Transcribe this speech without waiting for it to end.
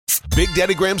Big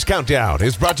Daddy Graham's Countdown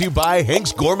is brought to you by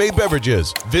Hank's Gourmet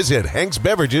Beverages. Visit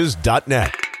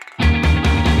hanksbeverages.net.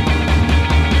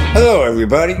 Hello,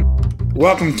 everybody.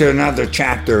 Welcome to another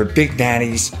chapter of Big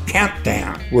Daddy's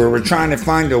Countdown, where we're trying to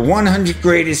find the 100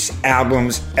 greatest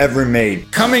albums ever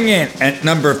made. Coming in at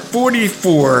number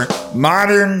 44,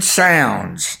 Modern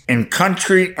Sounds in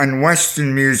Country and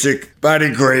Western Music by the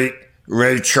great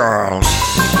Ray Charles.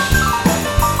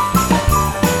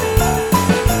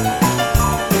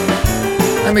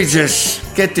 Let me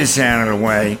just get this out of the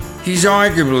way. He's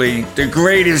arguably the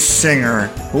greatest singer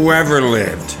who ever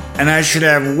lived, and I should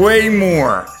have way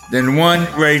more than one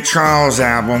Ray Charles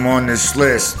album on this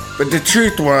list. But the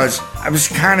truth was, I was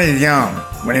kind of young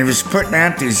when he was putting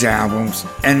out these albums,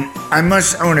 and I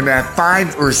must own about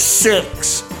 5 or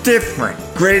 6 different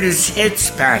greatest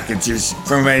hits packages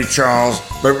from Ray Charles.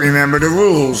 But remember the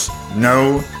rules: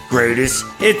 no greatest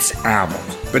hits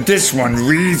albums. But this one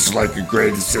reads like a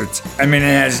greatest hits. I mean, it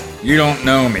has You Don't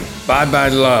Know Me, Bye Bye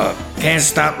Love, Can't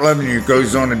Stop Loving You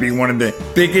goes on to be one of the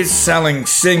biggest selling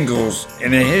singles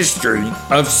in the history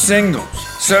of singles.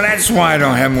 So that's why I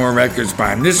don't have more records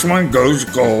by him. This one goes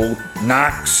gold,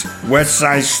 knocks West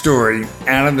Side Story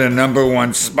out of the number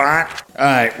 1 spot.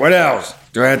 Alright, what else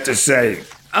do I have to say?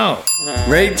 Oh,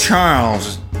 Ray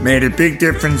Charles made a big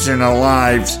difference in the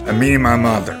lives of me and my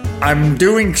mother. I'm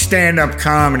doing stand-up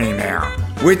comedy now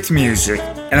with music,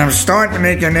 and I'm starting to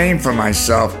make a name for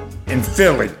myself in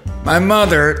Philly. My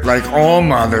mother, like all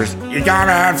mothers, you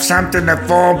gotta have something to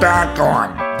fall back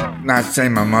on. Not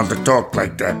saying my mother talked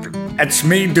like that, but that's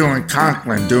me doing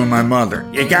Conklin, doing my mother.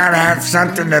 You gotta have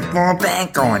something to fall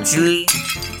back on, see?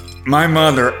 My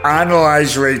mother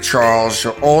idolized Ray Charles,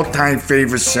 her all-time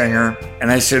favorite singer,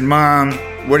 and I said, Mom,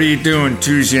 what are you doing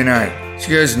Tuesday night?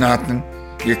 She goes, nothing.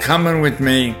 You're coming with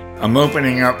me. I'm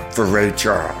opening up for Ray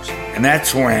Charles. And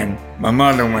that's when my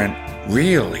mother went,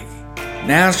 really?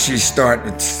 Now she's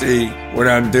starting to see what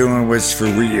I'm doing was for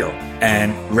real.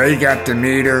 And Ray got to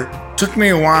meet her. Took me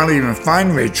a while to even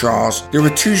find Ray Charles. There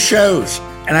were 2 shows,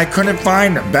 and I couldn't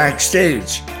find him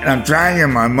backstage. And I'm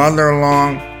dragging my mother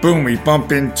along. Boom, we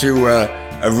bump into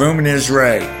a room in his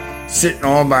Ray, sitting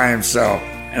all by himself.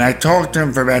 And I talked to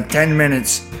him for about 10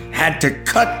 minutes. Had to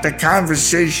cut the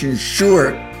conversation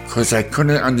short because I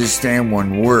couldn't understand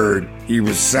one word he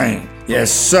was saying. He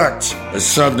has such a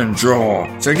southern drawl.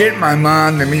 So getting my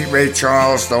mom to meet Ray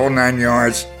Charles, the whole 9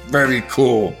 yards, very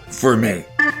cool for me.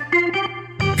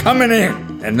 Coming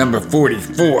in at number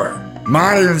 44,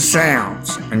 Modern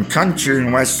Sounds in Country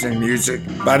and Western Music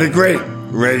by the great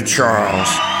Ray Charles.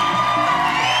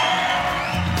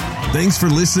 Thanks for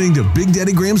listening to Big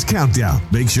Daddy Graham's Countdown.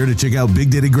 Make sure to check out Big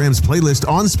Daddy Graham's playlist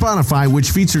on Spotify,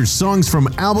 which features songs from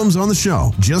albums on the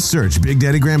show. Just search Big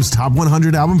Daddy Graham's Top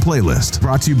 100 Album Playlist.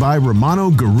 Brought to you by Romano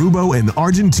Garubo and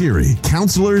Argentieri,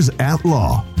 counselors at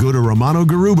law. Go to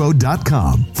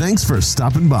romanogarubo.com. Thanks for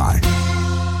stopping by.